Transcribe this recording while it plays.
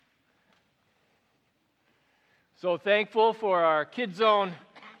So thankful for our Kids Zone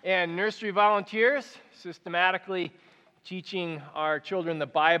and nursery volunteers systematically teaching our children the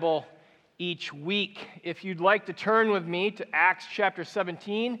Bible each week. If you'd like to turn with me to Acts chapter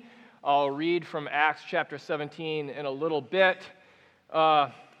 17, I'll read from Acts chapter 17 in a little bit.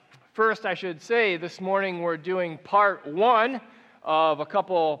 First, I should say this morning we're doing part one of a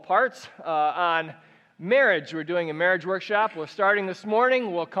couple parts on marriage. We're doing a marriage workshop. We're starting this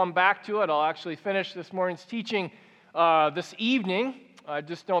morning. We'll come back to it. I'll actually finish this morning's teaching this evening. I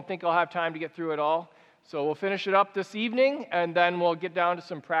just don't think I'll have time to get through it all. So we'll finish it up this evening, and then we'll get down to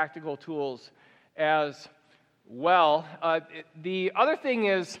some practical tools as well. The other thing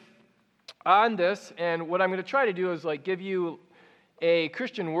is on this, and what I'm going to try to do is give you a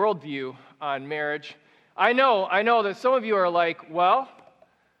Christian worldview on marriage. I know that some of you are like, well,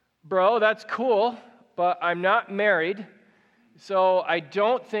 bro, that's cool, but I'm not married, so I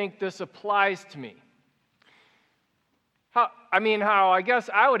don't think this applies to me. How I guess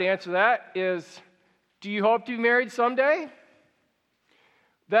I would answer that is, do you hope to be married someday?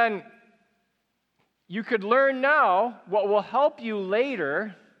 Then you could learn now what will help you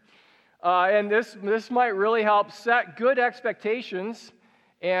later, and this might really help set good expectations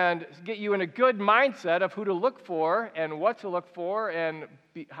and get you in a good mindset of who to look for and what to look for and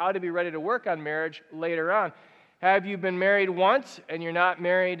how to be ready to work on marriage later on. Have you been married once and you're not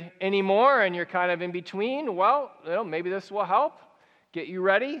married anymore and you're kind of in between? Well, maybe this will help get you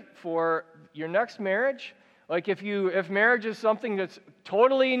ready for your next marriage. If marriage is something that's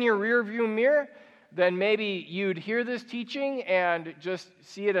totally in your rearview mirror, then maybe you'd hear this teaching and just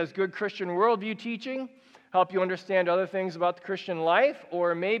see it as good Christian worldview teaching, help you understand other things about the Christian life,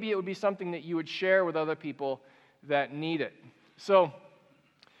 or maybe it would be something that you would share with other people that need it. So,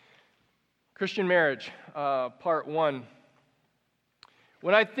 Christian marriage, part one.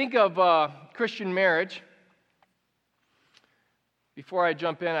 When I think of Christian marriage, before I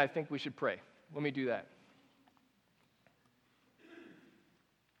jump in, I think we should pray. Let me do that.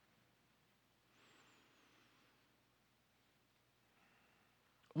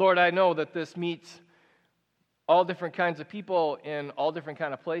 Lord, I know that this meets all different kinds of people in all different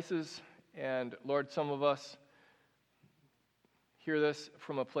kind of places, and Lord, some of us hear this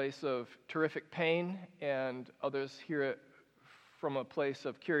from a place of terrific pain, and others hear it from a place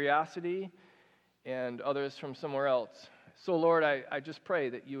of curiosity, and others from somewhere else. So, Lord, I just pray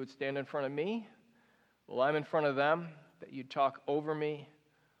that you would stand in front of me while I'm in front of them, that you'd talk over me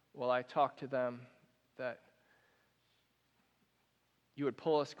while I talk to them, that you would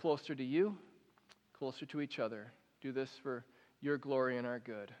pull us closer to you, closer to each other. Do this for your glory and our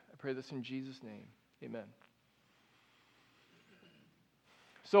good. I pray this in Jesus' name. Amen.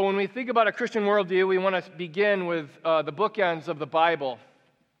 So when we think about a Christian worldview, we want to begin with the bookends of the Bible.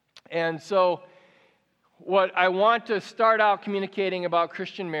 And so what I want to start out communicating about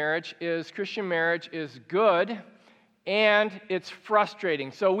Christian marriage is good and it's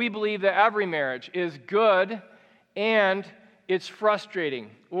frustrating. So we believe that every marriage is good and it's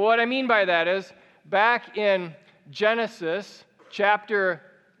frustrating. What I mean by that is, back in Genesis chapter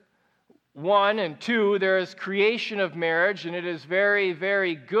 1 and 2, there is creation of marriage, and it is very,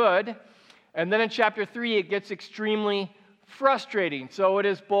 very good. And then in chapter 3, it gets extremely frustrating. So it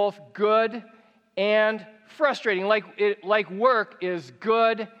is both good and frustrating. Like work is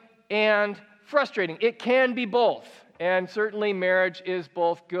good and frustrating. It can be both. And certainly marriage is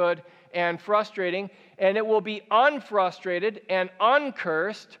both good and frustrating. And it will be unfrustrated and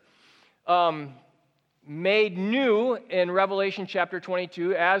uncursed, made new in Revelation chapter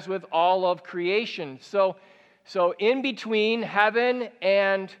 22, as with all of creation. So in between heaven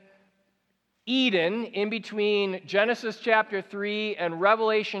and Eden, in between Genesis chapter 3 and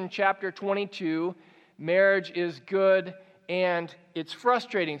Revelation chapter 22, marriage is good and it's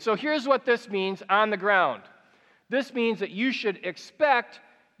frustrating. So here's what this means on the ground. This means that you should expect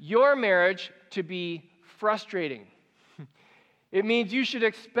your marriage to be frustrating. It means you should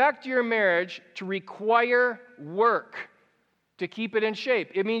expect your marriage to require work to keep it in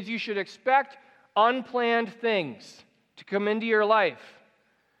shape. It means you should expect unplanned things to come into your life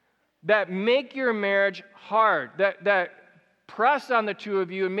that make your marriage hard, that press on the two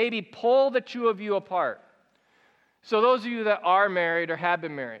of you and maybe pull the two of you apart. So those of you that are married or have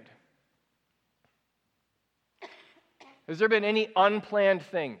been married, has there been any unplanned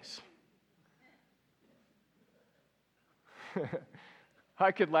things?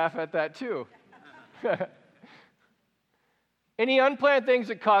 I could laugh at that too. Any unplanned things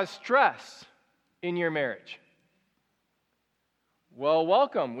that cause stress in your marriage? Well,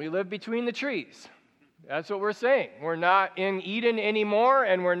 welcome. We live between the trees. That's what we're saying. We're not in Eden anymore,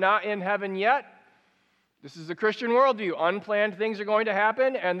 and we're not in heaven yet. This is the Christian worldview. Unplanned things are going to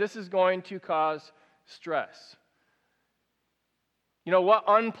happen, and this is going to cause stress. You know what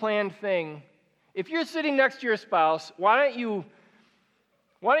unplanned thing? If you're sitting next to your spouse, why don't you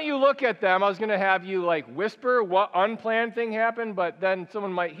look at them? I was going to have you whisper what unplanned thing happened, but then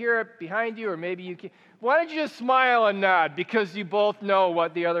someone might hear it behind you, or maybe you can. Why don't you just smile and nod because you both know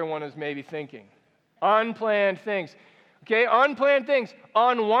what the other one is maybe thinking? Unplanned things. Okay, unplanned things,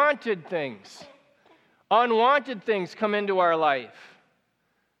 unwanted things. Unwanted things come into our life.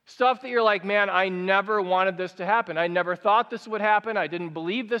 Stuff that you're like, man, I never wanted this to happen. I never thought this would happen. I didn't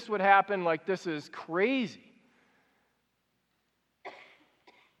believe this would happen. This is crazy.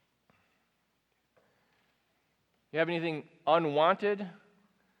 You have anything unwanted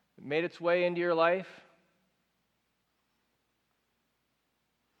that made its way into your life?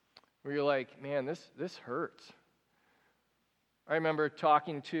 Where you're like, man, this hurts. I remember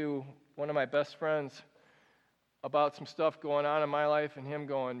talking to one of my best friends about some stuff going on in my life, and him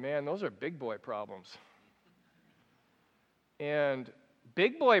going, man, those are big boy problems. And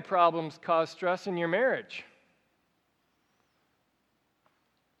big boy problems cause stress in your marriage.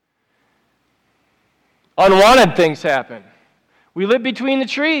 Unwanted things happen. We live between the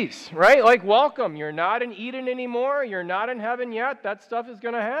trees, right? Welcome. You're not in Eden anymore. You're not in heaven yet. That stuff is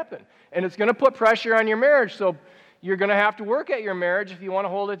going to happen. And it's going to put pressure on your marriage. So you're going to have to work at your marriage if you want to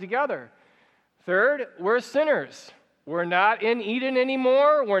hold it together. Third, we're sinners. We're not in Eden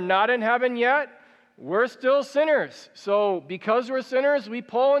anymore. We're not in heaven yet. We're still sinners. So because we're sinners, we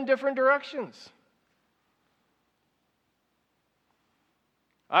pull in different directions.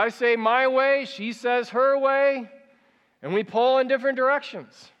 I say my way, she says her way, and we pull in different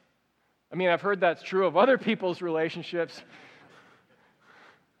directions. I mean, I've heard that's true of other people's relationships.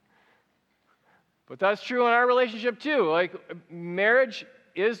 But that's true in our relationship too. Marriage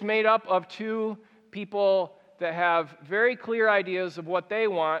is made up of two people that have very clear ideas of what they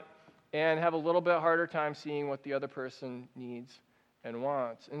want and have a little bit harder time seeing what the other person needs and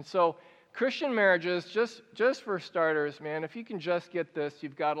wants. And so Christian marriages, just for starters, man, if you can just get this,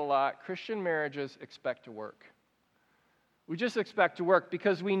 you've got a lot. Christian marriages expect to work. We just expect to work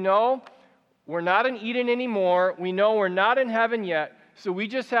because we know we're not in Eden anymore. We know we're not in heaven yet. So we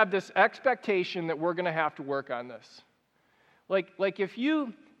just have this expectation that we're going to have to work on this. If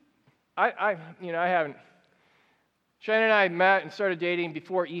you, I haven't. Shannon and I met and started dating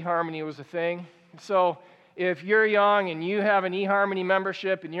before eHarmony was a thing. So if you're young and you have an eHarmony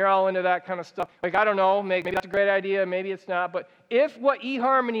membership and you're all into that kind of stuff, I don't know, maybe that's a great idea, maybe it's not. But if what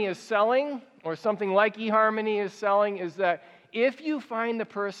eHarmony is selling, or something like eHarmony is selling, is that if you find the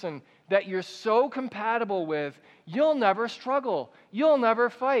person that you're so compatible with, you'll never struggle. You'll never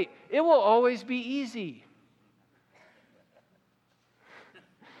fight. It will always be easy.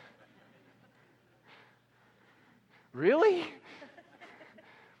 Really?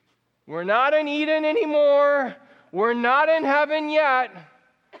 We're not in Eden anymore. We're not in heaven yet.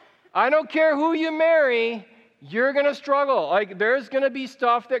 I don't care who you marry, you're going to struggle. There's going to be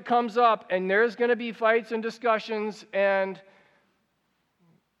stuff that comes up, and there's going to be fights and discussions, and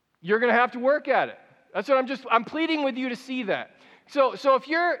you're going to have to work at it. That's what I'm pleading with you to see that. So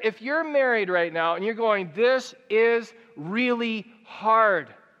if you're married right now and you're going, this is really hard.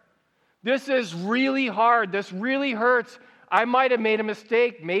 This is really hard. This really hurts. I might have made a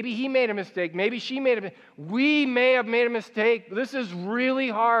mistake. Maybe he made a mistake. Maybe she made a mistake. We may have made a mistake. This is really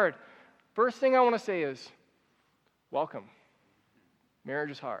hard. First thing I want to say is, welcome. Marriage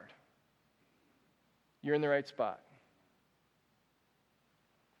is hard. You're in the right spot.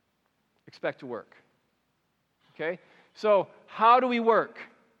 Expect to work. Okay? So, how do we work?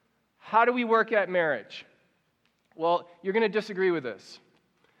 How do we work at marriage? Well, you're going to disagree with this.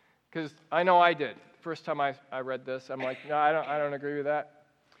 Because I know I did. First time I read this, I'm like, no, I don't agree with that.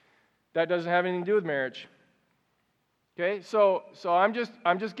 That doesn't have anything to do with marriage. Okay? So I'm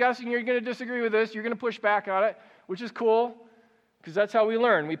just guessing you're going to disagree with this. You're going to push back on it, which is cool, because that's how we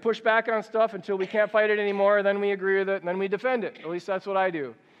learn. We push back on stuff until we can't fight it anymore, then we agree with it, and then we defend it. At least that's what I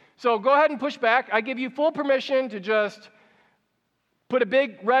do. So go ahead and push back. I give you full permission to just put a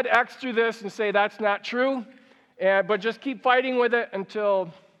big red X through this and say that's not true, but just keep fighting with it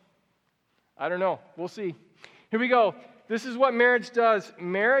until, I don't know, we'll see. Here we go. This is what marriage does.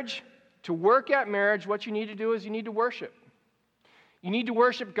 Marriage, to work at marriage, what you need to do is you need to worship. You need to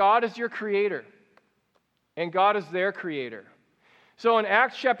worship God as your creator, and God is their creator. So in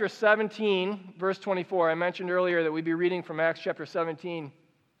Acts chapter 17, verse 24, I mentioned earlier that we'd be reading from Acts chapter 17.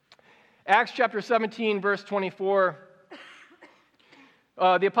 Acts chapter 17, verse 24,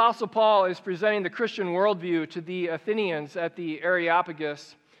 the Apostle Paul is presenting the Christian worldview to the Athenians at the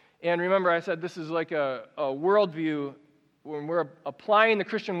Areopagus. And remember, I said this is like a worldview when we're applying the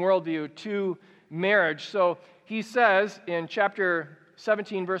Christian worldview to marriage. So he says in chapter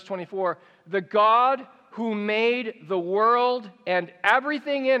 17, verse 24, the God who made the world and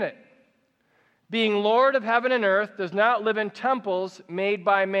everything in it, being Lord of heaven and earth, does not live in temples made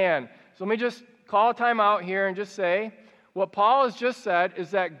by man. So let me just call a time out here and just say, what Paul has just said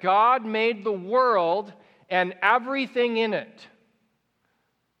is that God made the world and everything in it.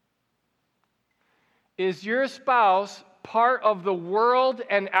 Is your spouse part of the world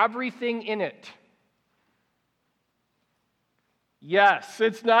and everything in it? Yes,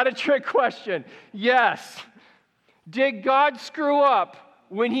 it's not a trick question. Yes. Did God screw up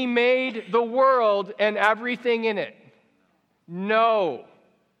when he made the world and everything in it? No.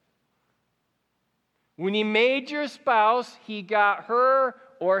 When he made your spouse, he got her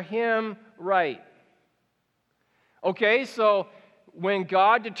or him right. Okay, so when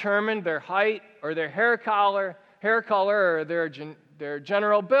God determined their height or their hair color or their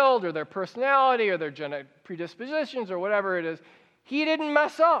general build or their personality or their predispositions or whatever it is, he didn't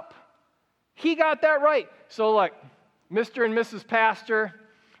mess up. He got that right. So like Mr. and Mrs. Pastor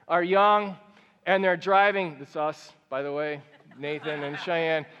are young and they're driving. This is us, by the way, Nathan and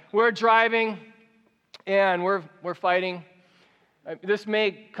Cheyenne. We're driving and we're fighting. This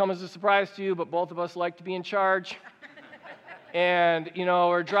may come as a surprise to you, but both of us like to be in charge. And,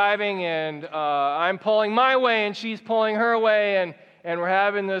 we're driving, and I'm pulling my way, and she's pulling her way, and we're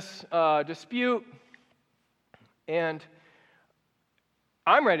having this dispute. And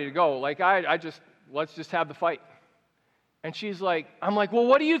I'm ready to go. Like, let's just have the fight. And I'm like, well,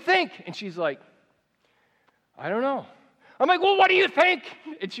 what do you think? And she's like, I don't know. I'm like, well, what do you think?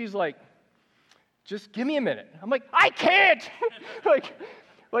 And she's like, just give me a minute. I'm like, I can't.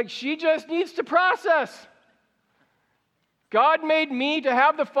 like she just needs to process. God made me to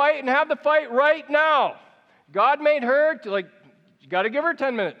have the fight and have the fight right now. God made her to, you got to give her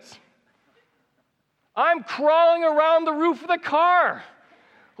 10 minutes. I'm crawling around the roof of the car.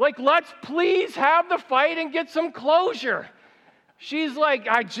 Let's please have the fight and get some closure. She's like,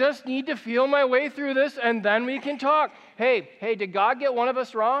 I just need to feel my way through this and then we can talk. Hey, did God get one of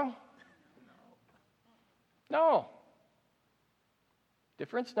us wrong? No.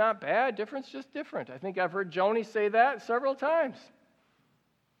 Difference not bad, difference just different. I think I've heard Joni say that several times.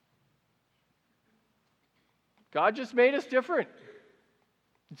 God just made us different.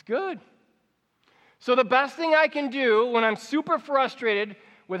 It's good. So the best thing I can do when I'm super frustrated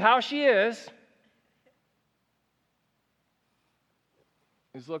with how she is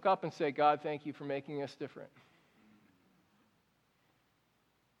look up and say, God, thank you for making us different.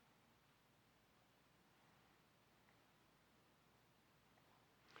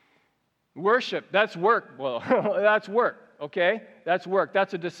 Worship, that's work. Well, that's work, okay? That's work.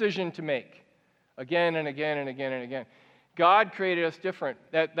 That's a decision to make again and again and again and again. God created us different.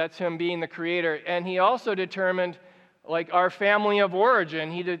 That's him being the creator. And he also determined, our family of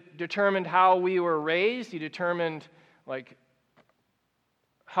origin. He determined how we were raised. He determined,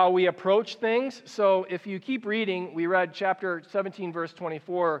 how we approach things. So if you keep reading, we read chapter 17, verse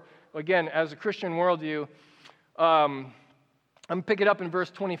 24, again, as a Christian worldview. I'm picking it up in verse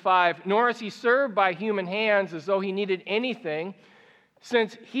 25. Nor is he served by human hands as though he needed anything,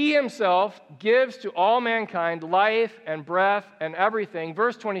 since he himself gives to all mankind life and breath and everything.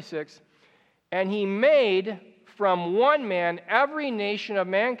 Verse 26, and he made from one man every nation of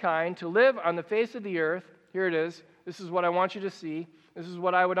mankind to live on the face of the earth. Here it is. This is what I want you to see. This is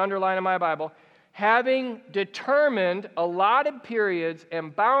what I would underline in my Bible. Having determined allotted periods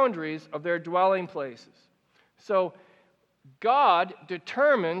and boundaries of their dwelling places. So, God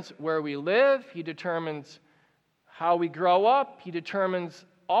determines where we live. He determines how we grow up. He determines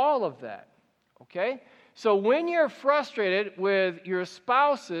all of that, okay? So when you're frustrated with your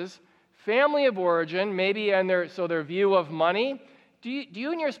spouse's family of origin, maybe and their view of money, do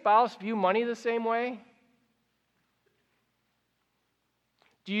you and your spouse view money the same way?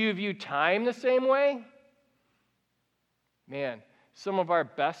 Do you view time the same way? Man, some of our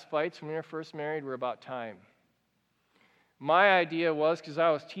best fights when we were first married were about time. My idea was, because I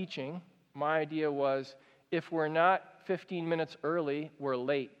was teaching, if we're not 15 minutes early, we're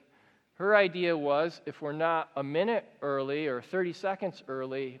late. Her idea was, if we're not a minute early or 30 seconds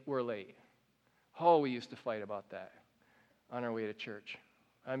early, we're late. Oh, we used to fight about that on our way to church.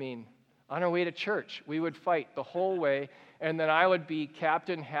 On our way to church, we would fight the whole way, and then I would be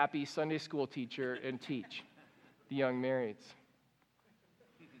Captain Happy Sunday school teacher and teach the young marrieds.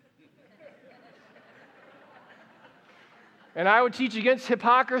 And I would teach against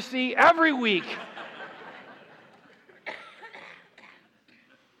hypocrisy every week.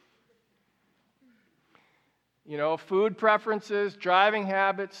 food preferences, driving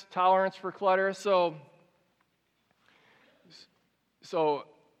habits, tolerance for clutter. So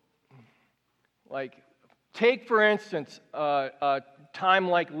like, take for instance a time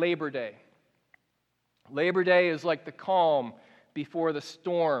like Labor Day. Labor Day is like the calm before the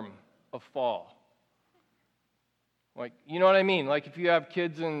storm of fall. Like, you know what I mean? Like, if you have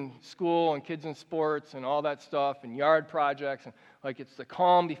kids in school and kids in sports and all that stuff and yard projects, and like, it's the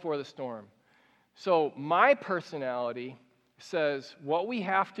calm before the storm. So my personality says what we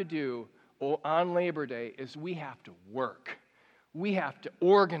have to do on Labor Day is we have to work. We have to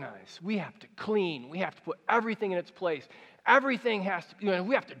organize. We have to clean. We have to put everything in its place. Everything has to,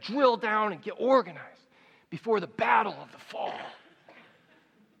 we have to drill down and get organized before the battle of the fall.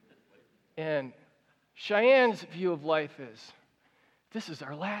 And Cheyenne's view of life is, this is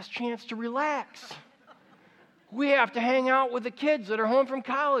our last chance to relax. We have to hang out with the kids that are home from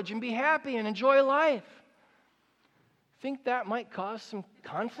college and be happy and enjoy life. Think that might cause some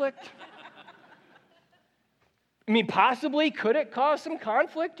conflict? I mean, possibly, could it cause some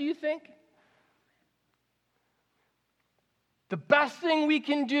conflict, do you think? The best thing we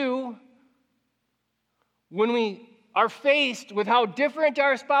can do when we are faced with how different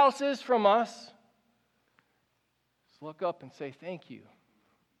our spouse is from us is look up and say, thank you.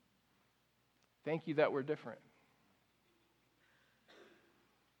 Thank you that we're different.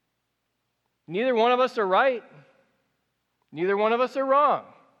 Neither one of us are right. Neither one of us are wrong.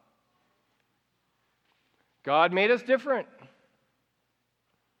 God made us different.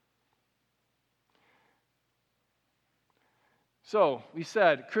 So, we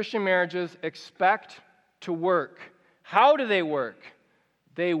said Christian marriages expect to work. How do they work?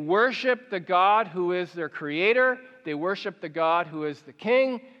 They worship the God who is their creator, they worship the God who is the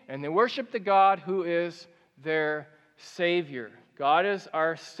king, and they worship the God who is their Savior. God is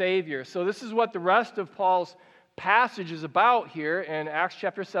our Savior. So this is what the rest of Paul's passage is about here in Acts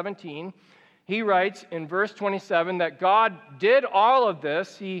chapter 17. He writes in verse 27 that God did all of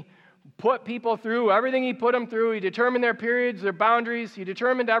this. He put people through everything he put them through. He determined their periods, their boundaries. He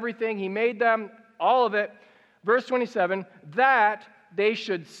determined everything. He made them, all of it. Verse 27, that they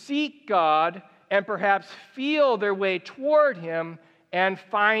should seek God and perhaps feel their way toward Him and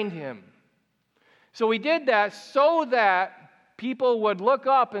find Him. So we did that so that people would look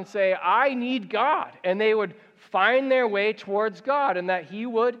up and say, I need God. And they would find their way towards God and that He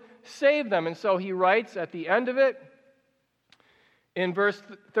would save them. And so he writes at the end of it, in verse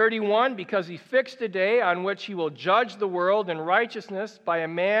 31, because He fixed a day on which He will judge the world in righteousness by a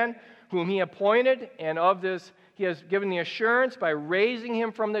man whom He appointed, and of this He has given the assurance by raising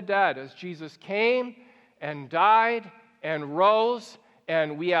Him from the dead, as Jesus came and died and rose,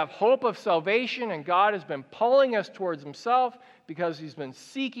 and we have hope of salvation, and God has been pulling us towards Himself because He's been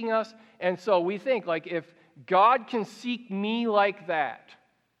seeking us. And so we think, like, if God can seek me like that,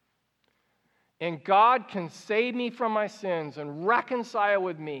 and God can save me from my sins and reconcile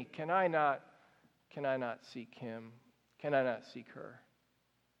with me, can I not seek Him? Can I not seek her?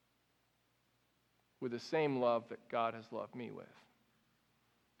 With the same love that God has loved me with.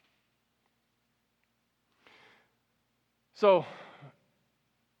 So,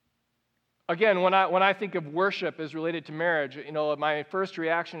 again, when I think of worship as related to marriage, my first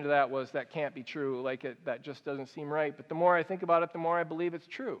reaction to that was that can't be true. That just doesn't seem right. But the more I think about it, the more I believe it's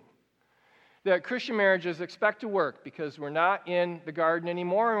true. That Christian marriages expect to work because we're not in the garden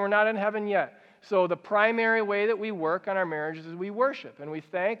anymore and we're not in heaven yet. So the primary way that we work on our marriages is we worship and we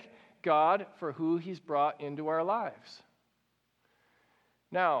thank God for who He's brought into our lives.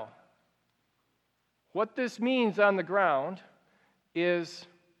 Now, what this means on the ground is,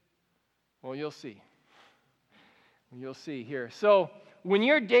 well, you'll see. You'll see here. So when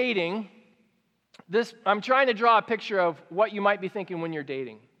you're dating, I'm trying to draw a picture of what you might be thinking when you're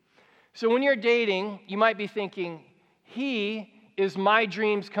dating. So when you're dating, you might be thinking, he is my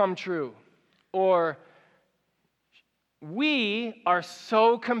dreams come true. Or we are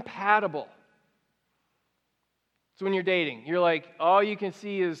so compatible. So when you're dating, you're like, all you can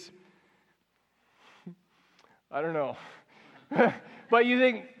see is, I don't know. But you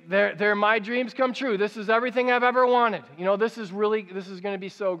think, they're my dreams come true. This is everything I've ever wanted. This is going to be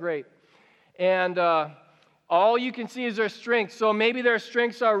so great. And all you can see is their strengths. So maybe their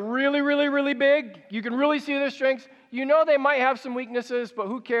strengths are really, really, really big. You can really see their strengths. They might have some weaknesses, but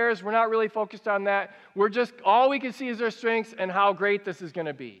who cares? We're not really focused on that. All we can see is their strengths and how great this is going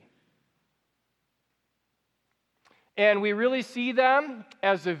to be. And we really see them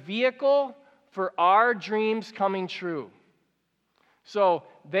as a vehicle for our dreams coming true. So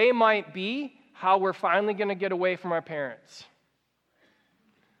they might be how we're finally going to get away from our parents.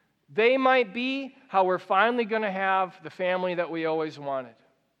 They might be how we're finally going to have the family that we always wanted.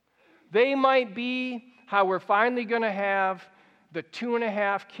 They might be how we're finally going to have the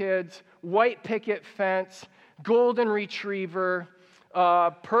 2.5 kids, white picket fence, golden retriever,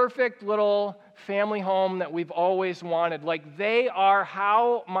 perfect little family home that we've always wanted. Like, they are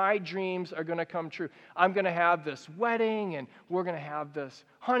how my dreams are going to come true. I'm going to have this wedding, and we're going to have this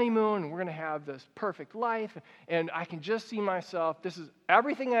honeymoon, and we're going to have this perfect life, and I can just see myself. This is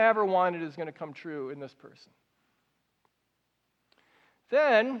everything I ever wanted is going to come true in this person.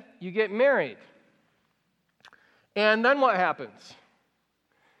 Then you get married. And then what happens?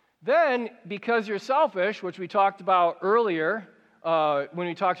 Then, because you're selfish, which we talked about earlier when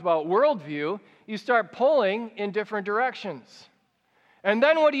we talked about worldview, you start pulling in different directions. And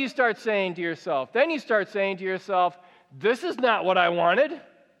then what do you start saying to yourself? Then you start saying to yourself, this is not what I wanted.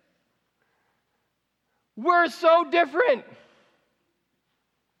 We're so different.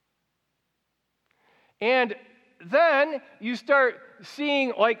 And then you start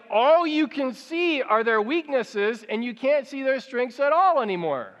seeing, like, all you can see are their weaknesses, and you can't see their strengths at all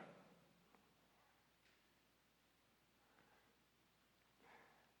anymore.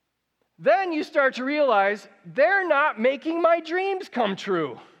 Then you start to realize they're not making my dreams come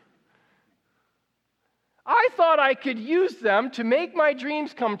true. I thought I could use them to make my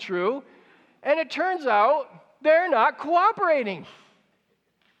dreams come true, and it turns out they're not cooperating.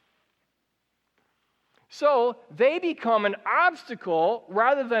 So they become an obstacle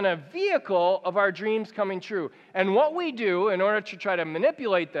rather than a vehicle of our dreams coming true. And what we do in order to try to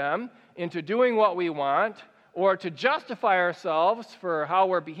manipulate them into doing what we want, or to justify ourselves for how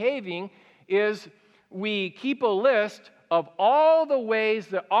we're behaving, is we keep a list of all the ways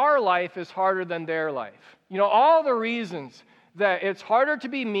that our life is harder than their life. You know, all the reasons that it's harder to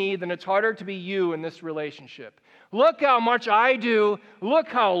be me than it's harder to be you in this relationship. Look how much I do. Look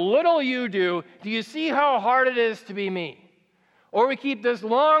how little you do. Do you see how hard it is to be me? Or we keep this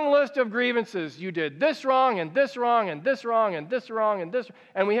long list of grievances. You did this wrong, and this wrong, and this wrong, and this wrong, and this.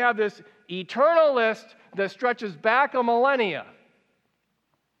 And we have this eternal list that stretches back a millennia.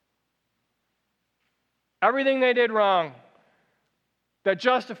 Everything they did wrong that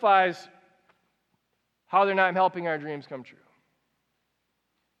justifies how they're not helping our dreams come true.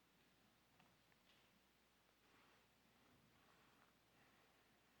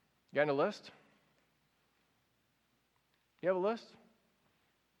 You got a list? You have a list?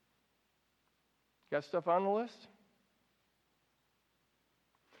 Got stuff on the list?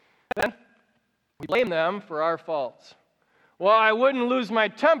 Then we blame them for our faults. Well, I wouldn't lose my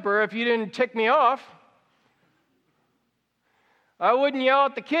temper if you didn't tick me off. I wouldn't yell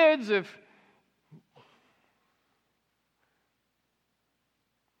at the kids if...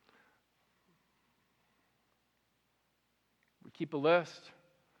 We keep a list.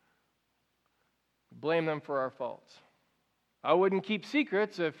 We blame them for our faults. I wouldn't keep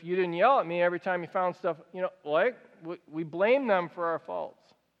secrets if you didn't yell at me every time you found stuff, like, we blame them for our faults.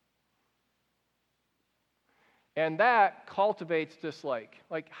 And that cultivates dislike.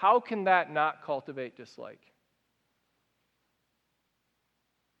 Like, how can that not cultivate dislike?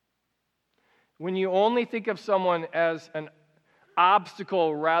 When you only think of someone as an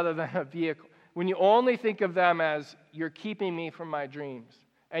obstacle rather than a vehicle, when you only think of them as, you're keeping me from my dreams,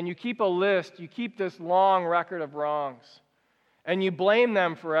 and you keep a list, you keep this long record of wrongs, and you blame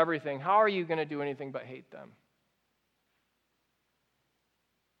them for everything, how are you going to do anything but hate them?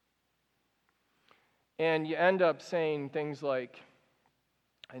 And you end up saying things like,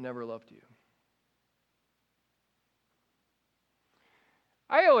 I never loved you.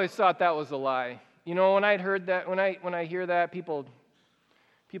 I always thought that was a lie. You know, when I'd heard that, when I hear that, people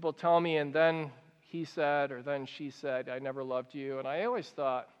tell me, and then he said, or then she said, I never loved you. And I always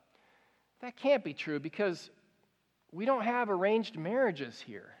thought, that can't be true, because we don't have arranged marriages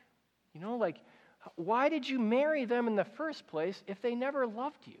here. You know, like, why did you marry them in the first place if they never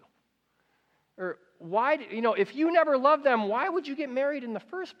loved you? Or why, if you never loved them, why would you get married in the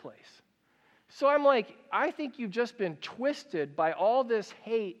first place? So I'm like, I think you've just been twisted by all this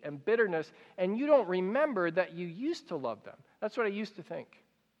hate and bitterness, and you don't remember that you used to love them. That's what I used to think.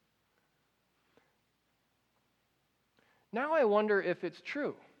 Now I wonder if it's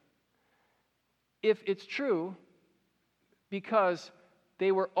true. If it's true, because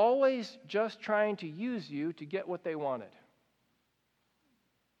they were always just trying to use you to get what they wanted.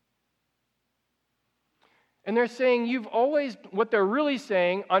 And they're saying what they're really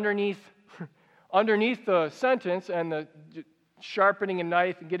saying underneath the sentence and the sharpening a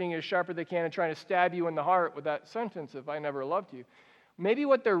knife and getting it as sharp as they can and trying to stab you in the heart with that sentence of I never loved you. Maybe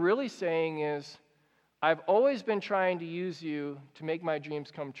what they're really saying is, I've always been trying to use you to make my dreams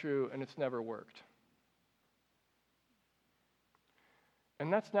come true, and it's never worked.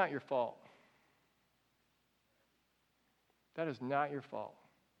 And that's not your fault. That is not your fault.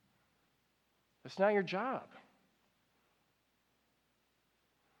 It's not your job.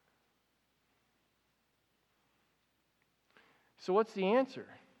 So what's the answer?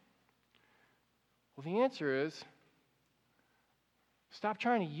 Well, the answer is stop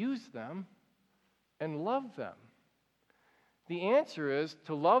trying to use them and love them. The answer is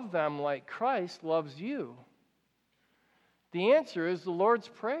to love them like Christ loves you. The answer is the Lord's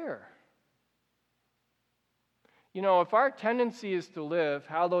Prayer. You know, if our tendency is to live,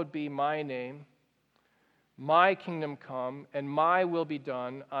 hallowed be my name, my kingdom come, and my will be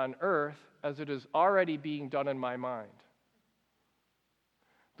done on earth as it is already being done in my mind.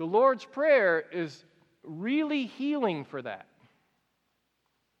 The Lord's Prayer is really healing for that.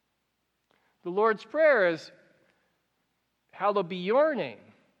 The Lord's Prayer is, hallowed be your name,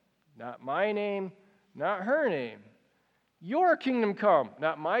 not my name, not her name. Your kingdom come,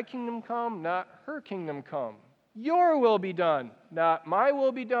 not my kingdom come, not her kingdom come. Your will be done, not my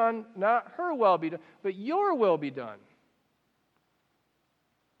will be done, not her will be done, but your will be done.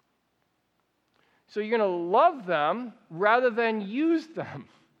 So you're going to love them rather than use them.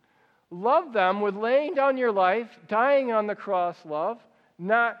 Love them with laying down your life, dying on the cross love,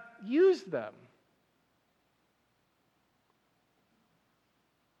 not use them.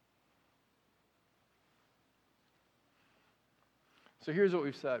 So here's what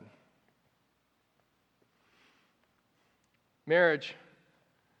we've said. Marriage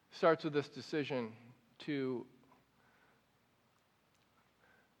starts with this decision to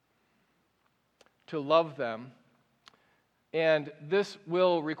love them, and this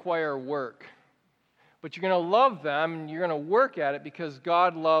will require work. But you're going to love them, and you're going to work at it because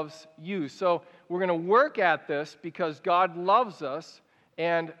God loves you. So we're going to work at this because God loves us,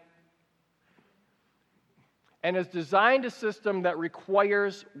 and has designed a system that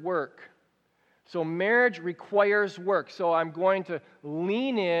requires work. So marriage requires work. So I'm going to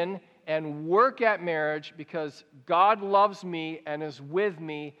lean in and work at marriage because God loves me and is with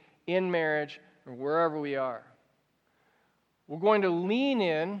me in marriage or wherever we are. We're going to lean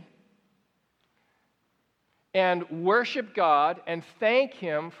in and worship God and thank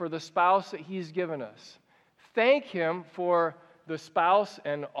Him for the spouse that He's given us. Thank Him for the spouse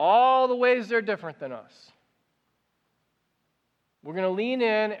and all the ways they're different than us. We're going to lean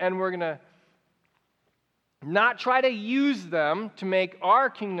in and we're going to not try to use them to make our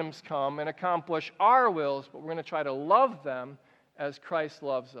kingdoms come and accomplish our wills, but we're going to try to love them as Christ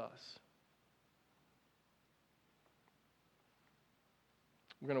loves us.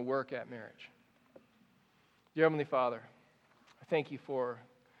 We're going to work at marriage. Dear Heavenly Father, I thank you for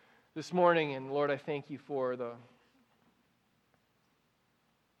this morning, and Lord, I thank you for the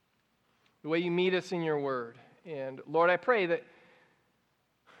way you meet us in your word. And Lord, I pray that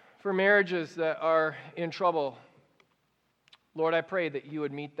for marriages that are in trouble, Lord, I pray that you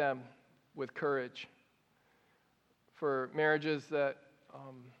would meet them with courage. For marriages that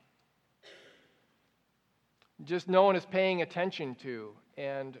just no one is paying attention to,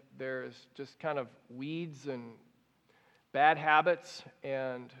 and there's just kind of weeds and bad habits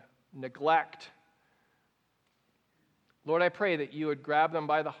and neglect. Lord, I pray that you would grab them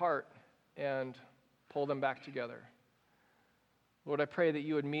by the heart and pull them back together. Lord, I pray that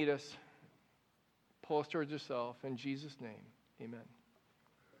you would meet us, pull us towards yourself. In Jesus' name, amen.